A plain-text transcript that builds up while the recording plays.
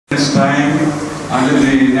time until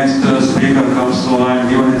the next speaker comes, so I'm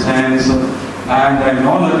given a chance. And I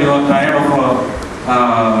know that you are tired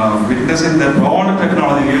of witnessing that old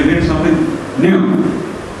technology. You need something new,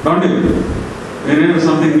 don't you? You need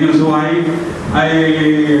something new. So I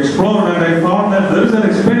explored and I found that there is an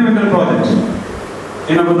experimental project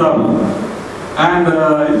in Abu Dhabi. And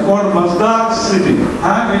it's called MASDAR City.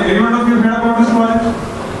 Anyone of you heard about this project?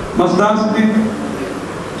 MASDAR City?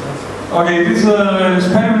 Okay, it is an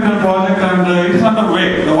experimental project and it is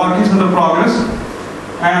underway. The work is under progress.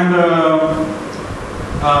 And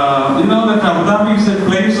you know that Abu Dhabi is a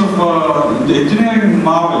place of engineering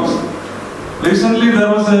marvels. Recently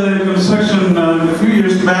there was a construction a few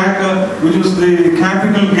years back which was the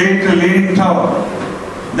Capital Gate Leaning Tower.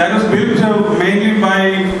 That was built mainly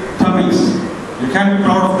by Tamils. You can be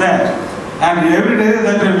proud of that. And every day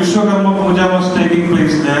that Vishwakarma Puja was taking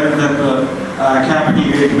place there, that Capital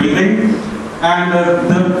Gate building. And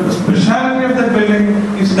the speciality of that building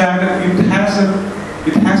is that it has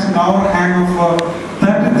an overhang of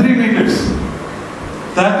 33 meters.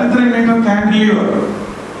 33-meter cantilever.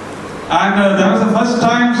 And that was the first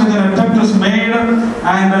time such an attempt was made,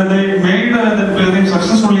 and they made that building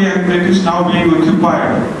successfully, and it is now being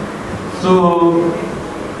occupied. So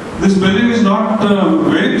this building is not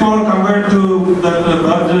very tall compared to the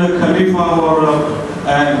Burj Khalifa or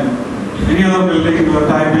any other building,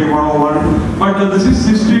 Type A 101. But this is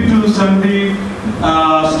 60 to 70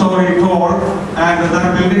 story tall, and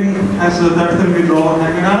that building has 33 meters long.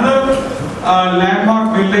 And another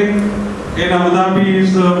landmark building in Abu Dhabi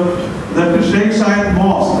is the Sheikh Zayed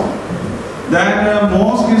Mosque. That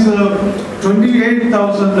mosque is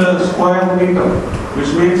 28,000 square meter,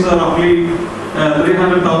 which means roughly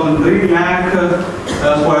 300,000, 3 lakh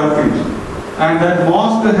square feet. And that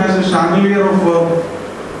mosque has a chandelier of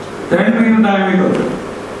 10 meter diameter,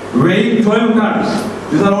 weighing 12 tons.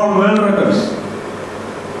 These are all world records.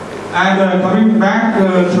 And coming back to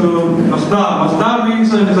MASDAR. MASDAR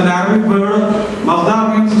means, it is an Arabic word,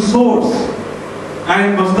 MASDAR means source.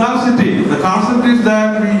 And in MASDAR City, the concept is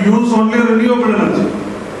that we use only renewable energy.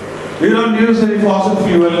 We don't use any fossil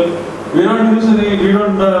fuel. We don't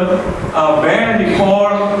burn any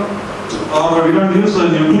coal, or we don't use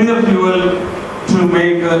nuclear fuel to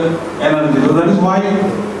make energy. So that is why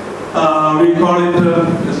we call it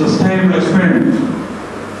a sustainable experiment.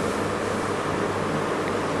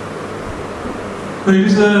 So it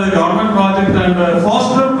is a government project, and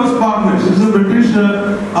Foster+Partners is a British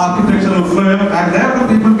architectural firm, and they are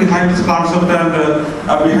the people behind this concept and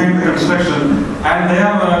behind the construction. And they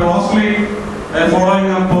are closely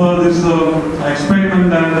following up this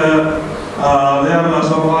experiment, and they are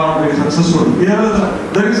so far very successful.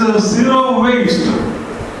 There is a zero waste,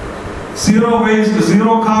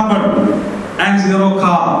 zero carbon, and zero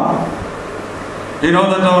car. You know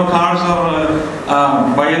that our cars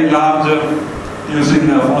are by and large using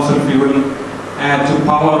fossil fuel to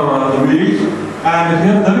power the wheels, and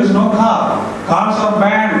here there is no car. Cars are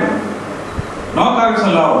banned. No car is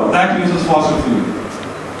allowed that uses fossil fuel.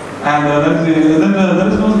 And then there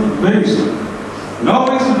is no waste. No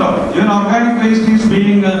waste at all. Even organic waste is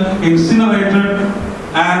being incinerated,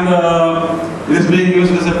 and it is being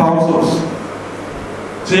used as a power source.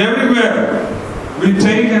 So everywhere we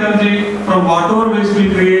take energy from whatever waste we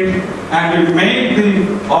create, and we make the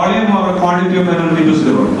volume or quantity of energy to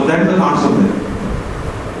zero. So that is the concept there.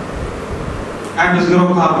 And the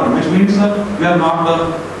zero carbon, which means that we are not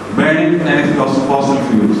burning any fossil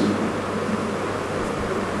fuels.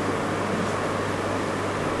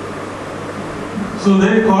 So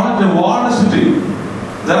they call it a walled city.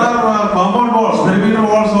 There are compound walls, perimeter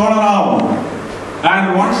walls all around.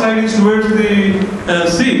 And one side is towards the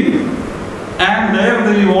sea. And there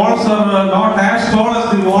the walls are not as tall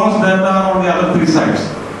as the walls that are on the other three sides.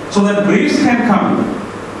 So that breeze can come.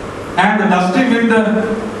 And the dusty wind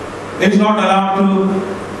is not allowed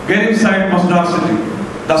to get inside MASDAR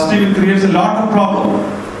City. Dusty wind creates a lot of problem.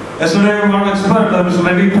 Yesterday one expert, Mr.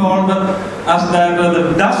 Reddy, told us that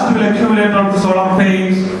the dust will accumulate on the solar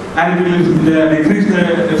panes, and it will decrease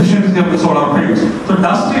the efficiency of the solar panes. So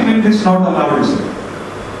dusty wind is not allowed inside.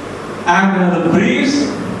 And the breeze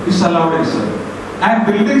is allowed inside. And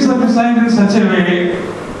buildings are designed in such a way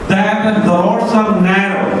that the roads are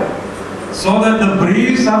narrow, so that the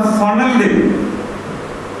breeze are funneled in.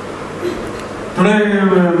 Today,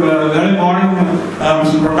 early morning,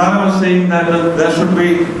 Mr. Pradana was saying that there should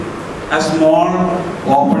be a small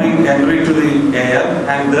opening entry to the air,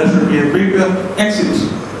 and there should be a big exit.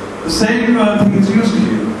 The same thing is used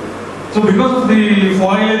here. So because of the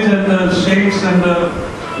foliage and the shades and the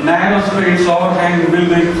narrow space overhanging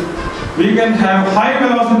buildings, we can have high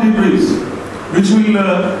velocity breeze. which will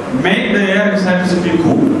make the air inside the city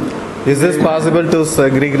cool. Is this possible to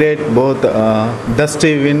segregate both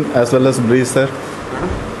dusty wind as well as breeze, sir?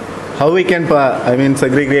 How we can,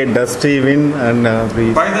 segregate dusty wind and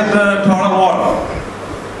breeze? By that taller wall.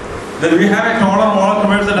 Then we have a taller wall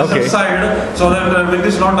towards the desert side, so that wind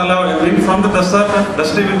is not allowed. Wind from the desert,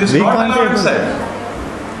 dusty wind is not allowed inside.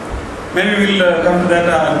 Maybe we'll come to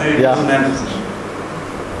that in the next session.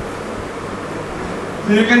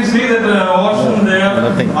 So you can see that ocean there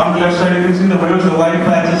on the left side. You can see the waves, the white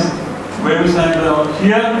patches, waves, and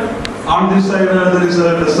here on this side there is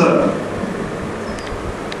a desert.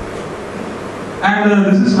 And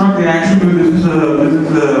this is not the actual view. This is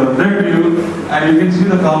the red view, and you can see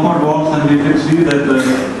the compound walls, and you can see that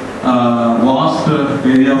vast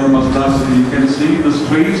area of MASDAR city. You can see the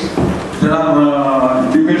streets. There are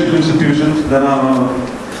educational institutions. There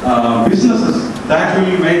are businesses that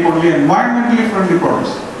will make only environmentally friendly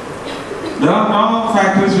products. There are no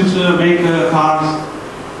factories which make cars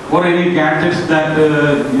or any gadgets that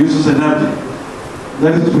uses energy.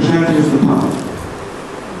 That is the specialty of the town.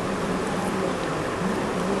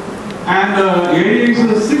 And area is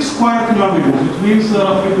 6 square kilometers, which means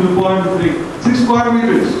roughly 2.3. 6 square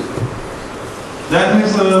meters. That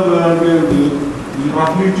means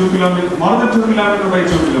roughly 2 kilometers, more than 2 kilometers by 2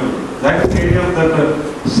 kilometers. That is the area of that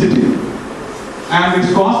city. And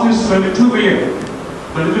its cost is 22 billion.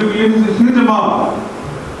 22 billion is a huge amount.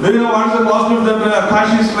 Then you know what is the cost of that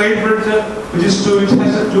Kashi Strait Bridge, which has 2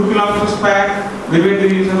 kilometers span between the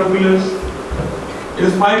each other pillars? It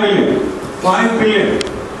is 5 billion. 5 billion.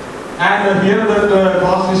 And here the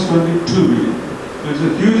cost is 22 billion. It's a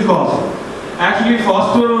huge cost. Actually,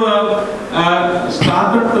 Foster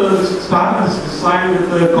started this design with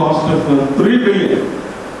the cost of 3 billion.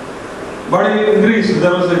 But it increased.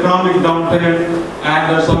 There was economic downturn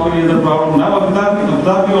and so many other problems. Now Abu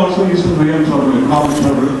Dhabi also is in real trouble, economic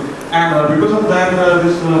trouble. And because of that,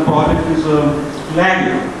 this project is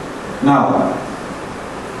lagging now.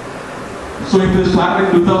 So it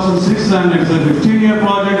started in 2006 and it's a 15-year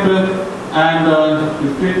project. And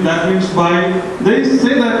that means they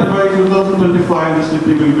say that by 2025 the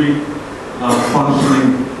city will be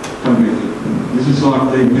functioning completely. This is what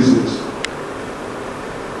they envisage.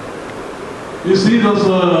 You see those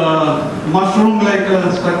mushroom-like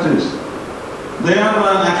structures. They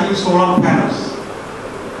are actually solar panels.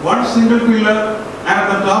 One single pillar, and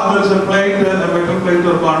at the top there is a plate, a metal plate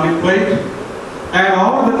or conduit plate, and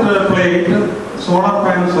over that plate, solar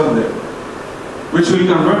panels are there, which will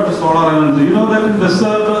convert to solar energy. You know that in the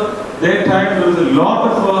desert, daytime there is a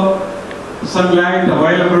lot of sunlight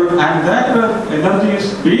available, and that energy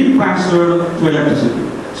is being transferred to electricity.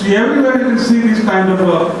 So everywhere you can see these kind of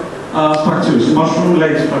structures,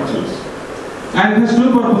 mushroom-like structures. And it has two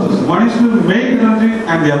purposes. One is to make energy,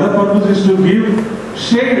 and the other purpose is to give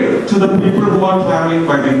shade to the people who are traveling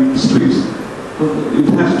by the streets. So it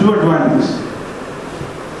has two advantages.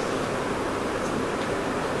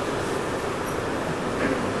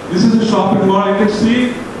 This is a shopping mall. You can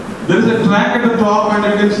see there is a track at the top, and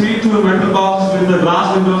you can see two metal boxes with the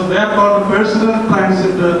glass windows. They are called personal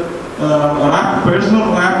transit,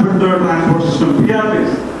 personal rapid transport system,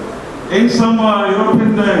 PRTs. In some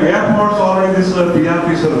European airports already these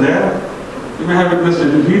PRTs are there. You may have witnessed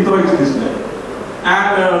it. In Heathrow it is there.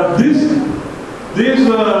 And these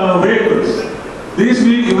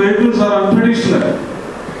vehicles are untraditional.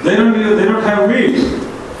 They don't have wheels.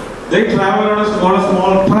 They travel on a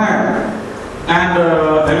small track, and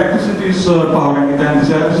electricity is powering it. And this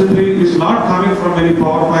electricity is not coming from any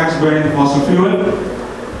power plants burning fossil fuel.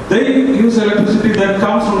 They use electricity that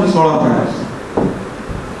comes from the solar panels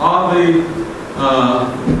or the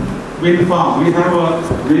wind farm. We have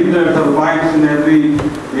wind turbines in every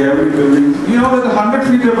building. You know that 100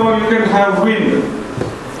 feet above you can have wind,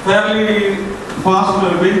 fairly fast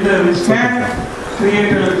wind, which can create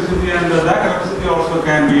electricity, and that electricity also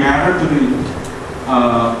can be added to the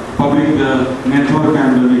public network,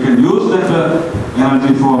 and we can use that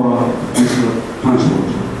energy for this transport.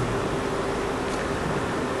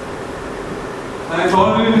 And it's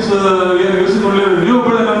already we are using only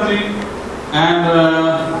renewable energy, and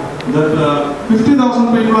that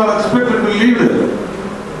 50,000 people are expected to live there.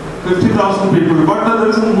 50,000 people, but there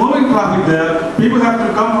is a moving traffic there. People have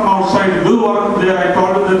to come from outside to do work there. I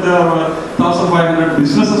told you that there are 1,500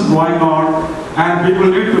 businesses going on, and people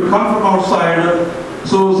need to come from outside.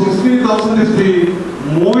 So 60,000 is the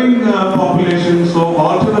moving population. So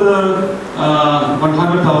altogether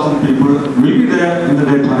 100,000 people will be there in the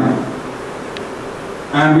daytime.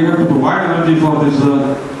 And we have to provide energy for these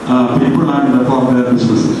people and for their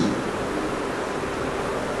businesses.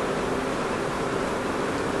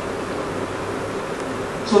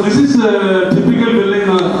 So this is a typical building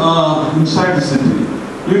inside the city.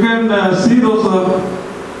 You can see those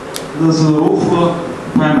this roof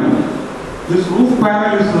panel. This roof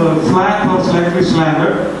panel is flat or slightly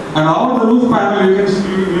slanted, and all the roof panel you can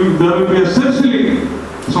see, there will be essentially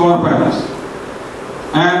solar panels.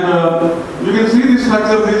 And you can see this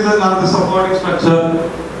structure. These are the supporting structure,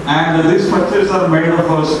 and these structures are made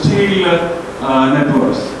of steel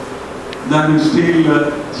networks. That is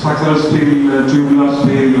steel, structural steel, tubular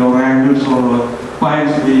steel, or angles or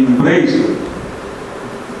pipes being braced.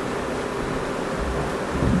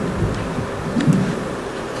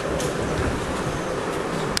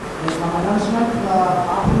 Announcement,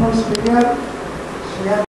 afternoon speaker.